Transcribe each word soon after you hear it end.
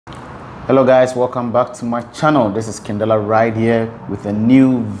Hello guys, welcome back to my channel. This is Kindela right here with a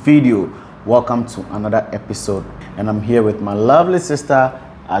new video. Welcome to another episode, and I'm here with my lovely sister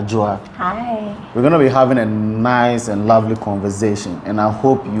Adjoa. Hi. We're gonna be having a nice and lovely conversation, and I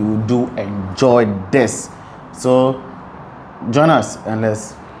hope you do enjoy this. So join us and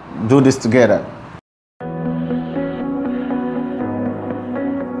let's do this together.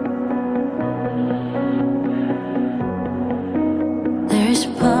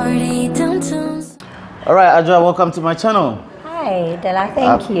 All right, Adjoa, welcome to my channel. Hi, Della.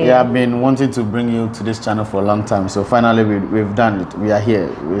 Thank you. Yeah, I've been wanting to bring you to this channel for a long time, so finally we've done it. We are here.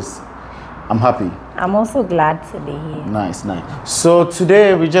 I'm happy. I'm also glad to be here. Nice. So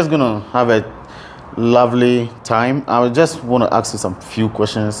today we're just gonna have a lovely time. I just want to ask you some few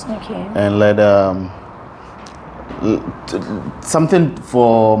questions. Okay. And let something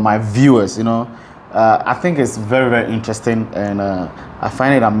for my viewers. I think it's very, very interesting, and I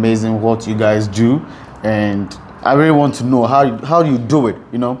find it amazing what you guys do, and I really want to know how do you do it.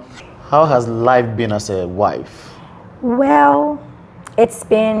 How has life been as a wife? Well, it's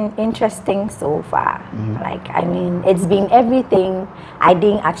been interesting so far. It's been everything I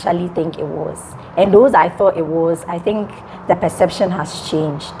didn't actually think it was, and those I thought it was, I think the perception has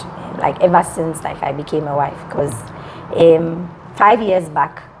changed ever since I became a wife, because 5 years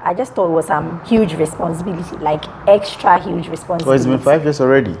back I just thought it was some huge responsibility, extra huge responsibility. Oh, it's been 5 years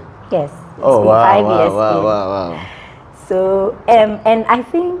already? Yes. Oh, wow. So, and I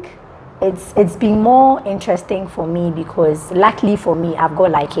think it's been more interesting for me because luckily for me, I've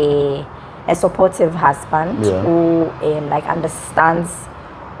got a supportive husband who understands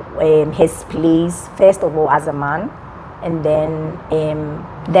his place, first of all as a man, and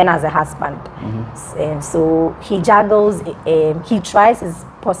then as a husband. And so he juggles, he tries his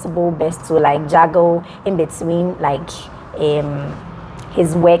possible best to juggle in between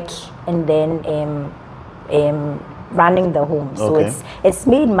his work and then running the home. So it's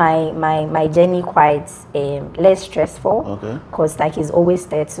made my journey quite less stressful, because he's always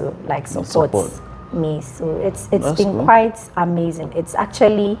there to support me. So it's been cool. Quite amazing. It's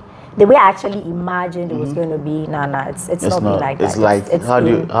actually the way I actually imagined it was going to be. It's not been like that. It's how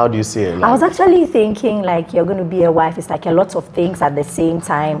do you see it? I was actually thinking you're going to be a wife. It's a lot of things at the same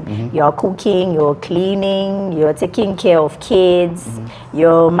time. You're cooking, you're cleaning, you're taking care of kids,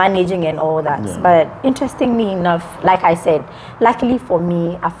 you're managing and all that. But interestingly enough, like I said, luckily for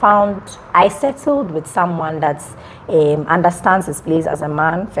me, I settled with someone that understands his place as a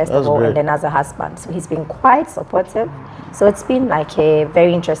man, first of all, great. And then as a husband. So he's been quite supportive. So it's been a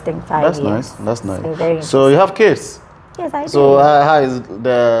very interesting 5 years. That's nice. So you have kids? Yes, I do. So how is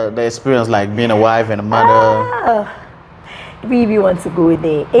the experience being a wife and a mother? We want to go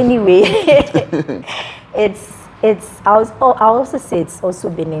there. Anyway, I'll also say it's also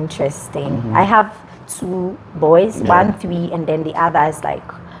been interesting. I have 2 boys, 1 3, and then the other is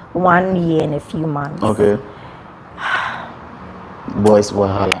 1 year and a few months. Okay. Boys,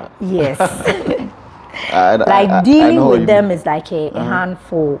 wahala. Yes. Dealing with them is a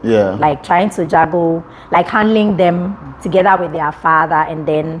handful. Trying to juggle, handling them together with their father, and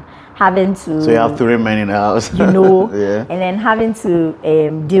then having to. So you have 3 men in the house. And then having to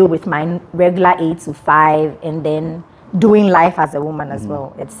deal with my regular 8 to 5, and then doing life as a woman as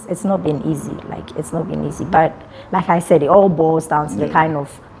well. It's not been easy. It's not been easy. But like I said, it all boils down to the kind of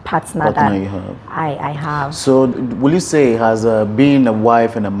partner that you have. I have. So will you say has being a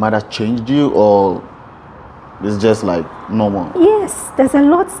wife and a mother changed you, or it's just normal? Yes, there's a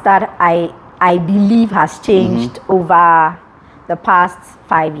lot that I believe has changed over the past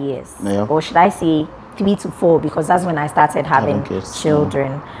 5 years, or should I say 3 to 4, because that's when I started having kids,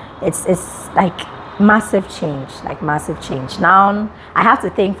 children. It's massive change. Now I have to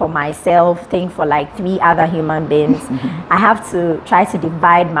think for myself, think for 3 other human beings. I have to try to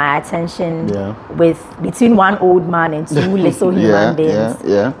divide my attention between 1 old man and 2 little human beings.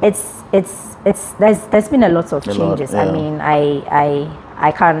 There's been a lot of changes. I mean,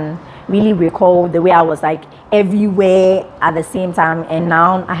 I can really recall the way I was everywhere at the same time, and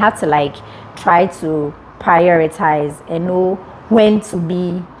now I have to try to prioritize and know when to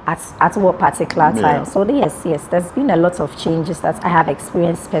be at what particular time. So yes, there's been a lot of changes that I have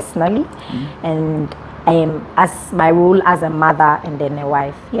experienced personally, and as my role as a mother and then a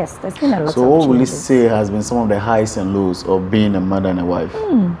wife. Yes, there's been a lot of changes. So what will you say has been some of the highs and lows of being a mother and a wife?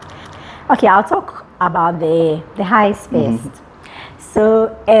 Okay, I'll talk about the highs first. So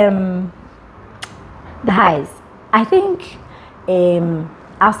the highs, I think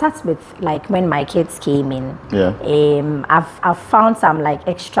I'll start with like when my kids came in. Yeah. I've found some like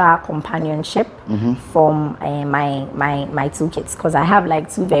extra companionship from my two kids, because I have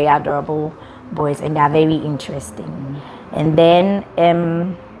like two very adorable boys and they are very interesting. And then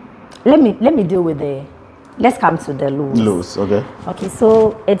let me deal with let's come to the lows. Lows, okay. Okay,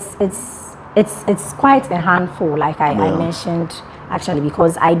 so it's quite a handful, like I mentioned, actually,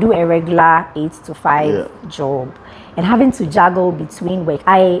 because I do a regular 8 to 5 job, and having to juggle between work.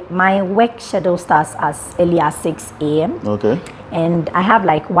 My work schedule starts as early as 6 a.m. Okay. And I have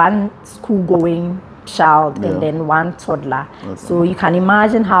like one school-going child and then one toddler. Okay. So you can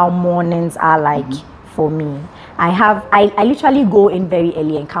imagine how mornings are like for me. I literally go in very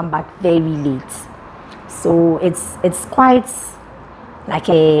early and come back very late. So it's quite like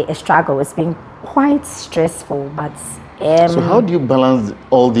a struggle. It's been quite stressful, but so how do you balance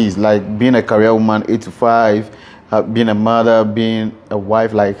all these, like being a career woman 8 to 5, being a mother, being a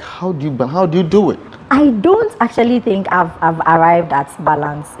wife? Like how do you do it? I don't actually think I've arrived at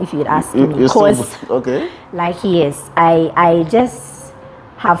balance, if you'd ask me, because like yes, I just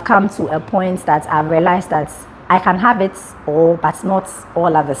have come to a point that I've realized that I can have it all, but not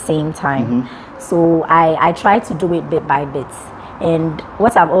all at the same time. So I try to do it bit by bit. And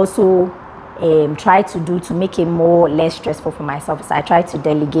what I've also tried to do to make it less stressful for myself is I try to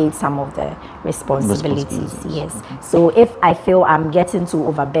delegate some of the responsibilities. Yes. So if I feel I'm getting too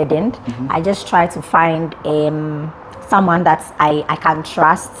overburdened, I just try to find someone that I can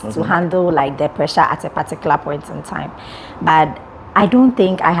trust to handle like the pressure at a particular point in time. But I don't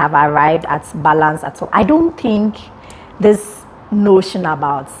think I have arrived at balance at all. I don't think this notion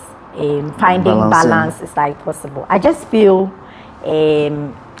about finding balance is like possible. I just feel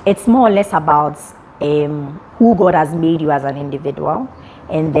it's more or less about who God has made you as an individual,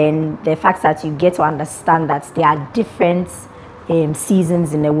 and then the fact that you get to understand that there are different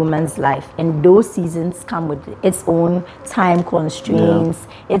seasons in a woman's life, and those seasons come with its own time constraints,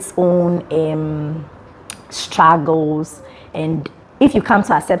 its own struggles. And if you come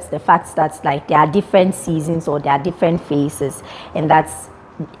to accept the fact that like there are different seasons or there are different phases, and that's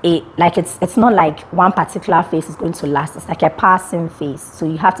it's not like one particular phase is going to last. It's like a passing phase, so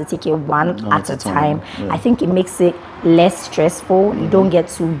you have to take it one at a time. I think it makes it less stressful. You don't get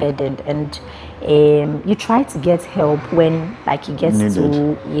too burdened, and you try to get help when like it gets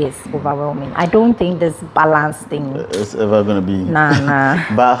too overwhelming. I don't think this balance thing is ever gonna be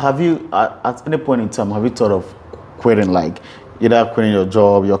nah. But have you at any point in time have you thought of quitting, like either quitting your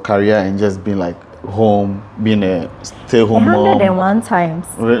job, your career, and just being like home, being a stay-home mom? 101 times.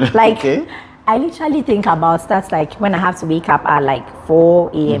 Really? Like I literally think about that, like when I have to wake up at like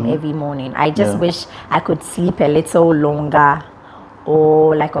 4 a.m. every morning. I just wish I could sleep a little longer,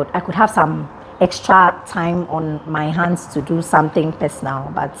 or like I could have some extra time on my hands to do something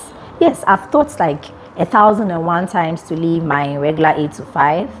personal. But yes, I've thought like 1,001 times to leave my regular 8 to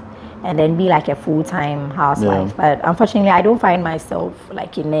 5 and then be like a full-time housewife. But unfortunately, I don't find myself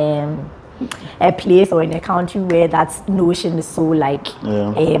like in a place or in a country where that notion is so like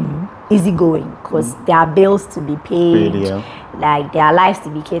easygoing, because there are bills to be paid, like there are lives to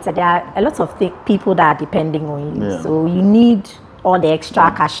be catered, there are a lot of people that are depending on you, so you need all the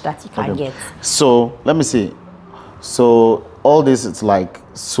extra cash that you can get. So let me see, so all this, it's like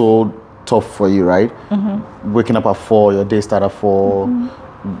so tough for you, right? Waking up at 4, your day start at 4,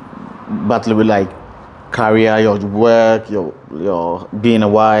 battling with like career, your work, your being a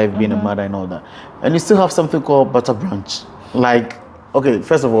wife, being a mother, and all that, and you still have something called Butter Brunch. Like, okay,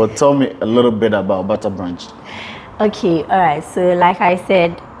 first of all, tell me a little bit about Butter Brunch. Okay, all right. So, like I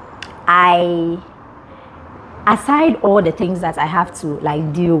said, aside all the things that I have to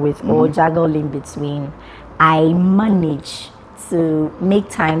like deal with or juggle in between, I manage to make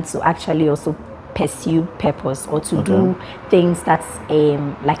time to actually also pursue purpose, or to do things that's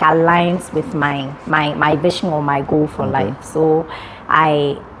like aligns with my vision or my goal for life. So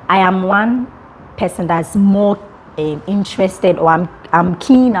I am one person that's more interested, or I'm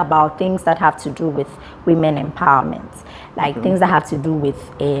keen about things that have to do with women empowerment, like things that have to do with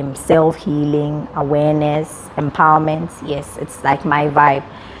self-healing, awareness, empowerment. Yes, it's like my vibe.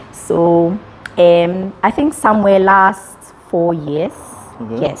 So I think somewhere last 4 years,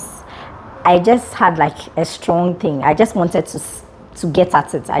 yes, I just had like a strong thing. I just wanted to get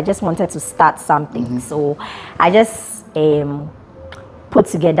at it. I just wanted to start something. So I just put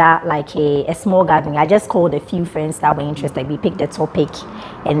together like a small gathering. I just called a few friends that were interested. We picked the topic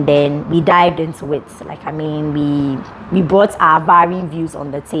and then we dived into it. Like, I mean, we brought our varying views on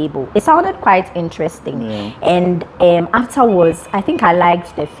the table. It sounded quite interesting. And afterwards, I think I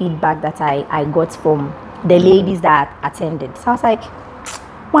liked the feedback that I got from the ladies that attended. So I was like,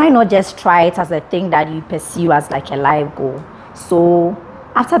 why not just try it as a thing that you pursue as like a life goal? So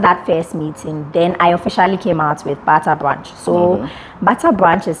after that first meeting, then I officially came out with Butter Brunch. So Butter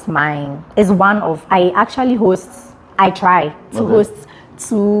Brunch is one of, I actually host, I try to host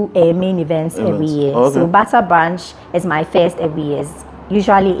 2 main events every year. So Butter Brunch is my first every year,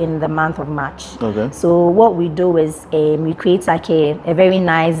 usually in the month of March. So what we do is we create like a very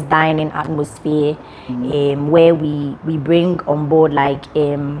nice dining atmosphere where we bring on board like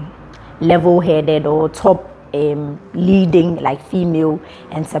level-headed or top leading like female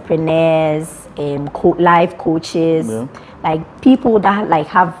entrepreneurs, life coaches, like people that like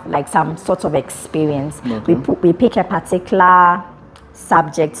have like some sort of experience. We pick a particular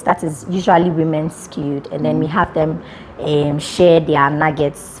subject that is usually women skewed, and then we have them share their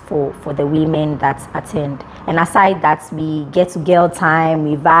nuggets for the women that attend. And aside that, we get to girl time,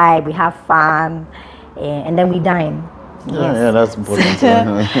 we vibe, we have fun, and then we dine. Yeah, that's important.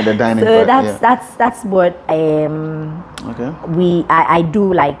 The dining so part, that's what I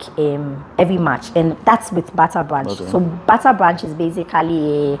do like every March, and that's with Butter Brunch. So Butter Brunch is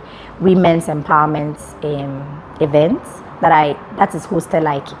basically a women's empowerment event that is hosted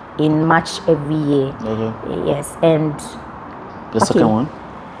like in March every year. Yes, and the second one.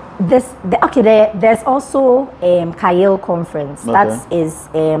 There's also Kyle conference that is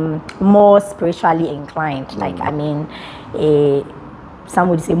more spiritually inclined. Like I mean, some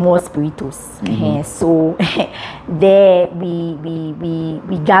would say more spiritus. So there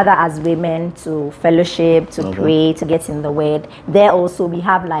we gather as women to fellowship, to pray, to get in the word. There also we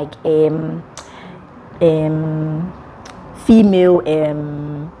have like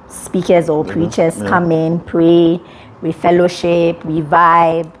female speakers or preachers come in, pray. We fellowship, we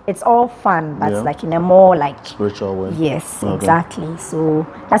vibe. It's all fun, but like in a more like spiritual way. Yes, exactly. So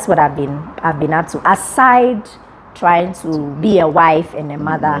that's what I've been up to. Aside trying to be a wife and a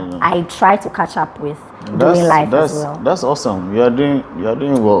mother, I try to catch up with doing life as well. That's awesome. You are doing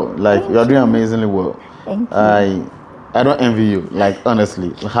well. Like you are doing amazingly well. Thank you. I don't envy you. Like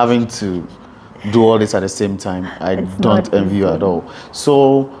honestly, having to do all this at the same time, I don't envy you at all.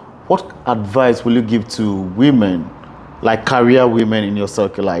 So, what advice will you give to women? Like career women in your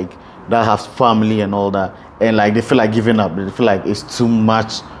circle, like that have family and all that, and like they feel like giving up, they feel like it's too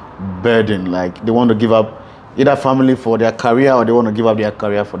much burden, like they want to give up either family for their career or they want to give up their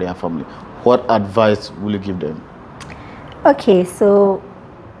career for their family. What advice will you give them? Okay, so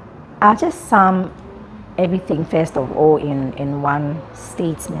I'll just sum everything first of all in one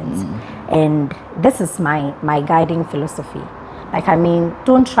statement, and this is my guiding philosophy. Like I mean,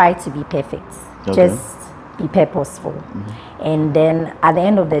 don't try to be perfect, just be purposeful. And then at the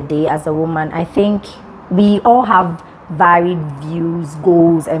end of the day, as a woman, I think we all have varied views,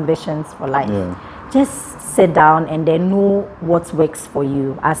 goals, ambitions for life. Just sit down and then know what works for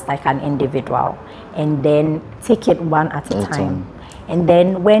you as like an individual, and then take it one at a time. And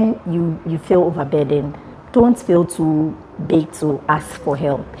then when you feel overburdened, don't feel too big to ask for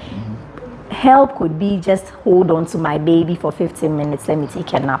help. Help could be just hold on to my baby for 15 minutes, let me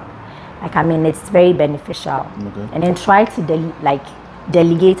take a nap. Like I mean, it's very beneficial. And then try to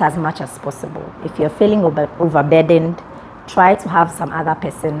delegate as much as possible. If you're feeling overburdened, try to have some other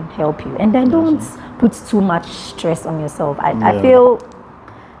person help you, and then don't put too much stress on yourself. I feel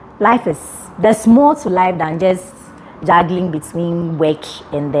there's more to life than just juggling between work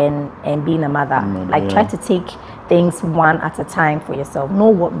and being a mother. Try to take things one at a time for yourself. Know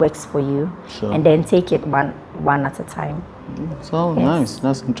what works for you, and then take it one at a time. So nice.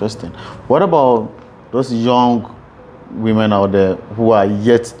 That's interesting. What about those young women out there who are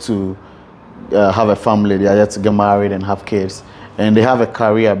yet to have a family? They are yet to get married and have kids, and they have a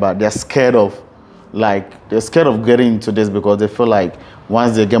career, but they're scared of getting into this because they feel like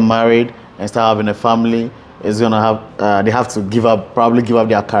once they get married and start having a family, it's gonna have they have to probably give up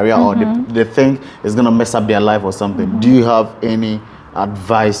their career, or they think it's gonna mess up their life or something. Do you have any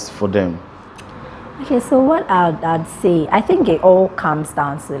advice for them? Okay, so what I'd say, I think it all comes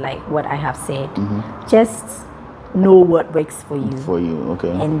down to like what I have said. Just know what works for you.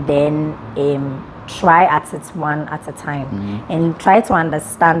 And then try at it one at a time, and try to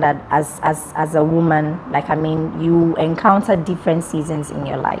understand that as a woman, like I mean, you encounter different seasons in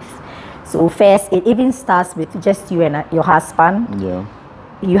your life. So first, it even starts with just you and your husband.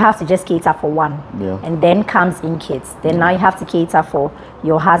 You have to just cater for one, and then comes in kids. Then now you have to cater for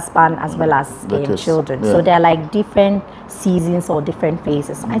your husband as well as children. So they're like different seasons or different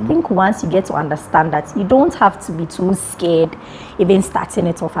phases. I think once you get to understand that, you don't have to be too scared even starting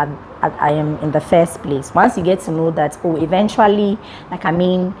it off in the first place. Once you get to know that, eventually, like I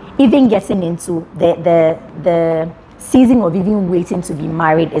mean, even getting into the season of even waiting to be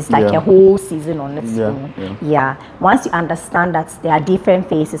married is like a whole season on its own. Once you understand that there are different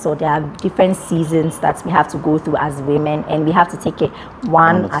phases or there are different seasons that we have to go through as women, and we have to take it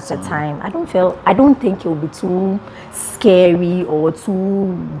one at a time, I don't think it will be too scary or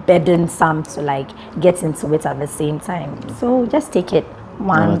too burdensome to like get into it at the same time. So just take it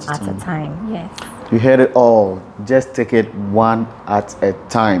one at a time. Yes. You heard it all. Just take it one at a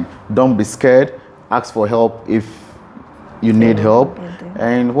time. Don't be scared. Ask for help if you need help.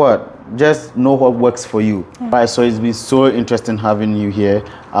 And just know what works for you. Right, so it's been so interesting having you here.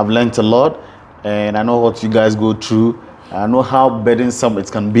 I've learned a lot, and I know what you guys go through. I know how burdensome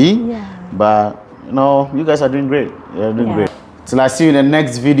it can be, but you know, you guys are doing great. You're doing great. Till I see you in the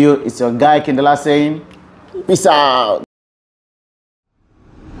next video, it's your guy Kindela saying, peace out.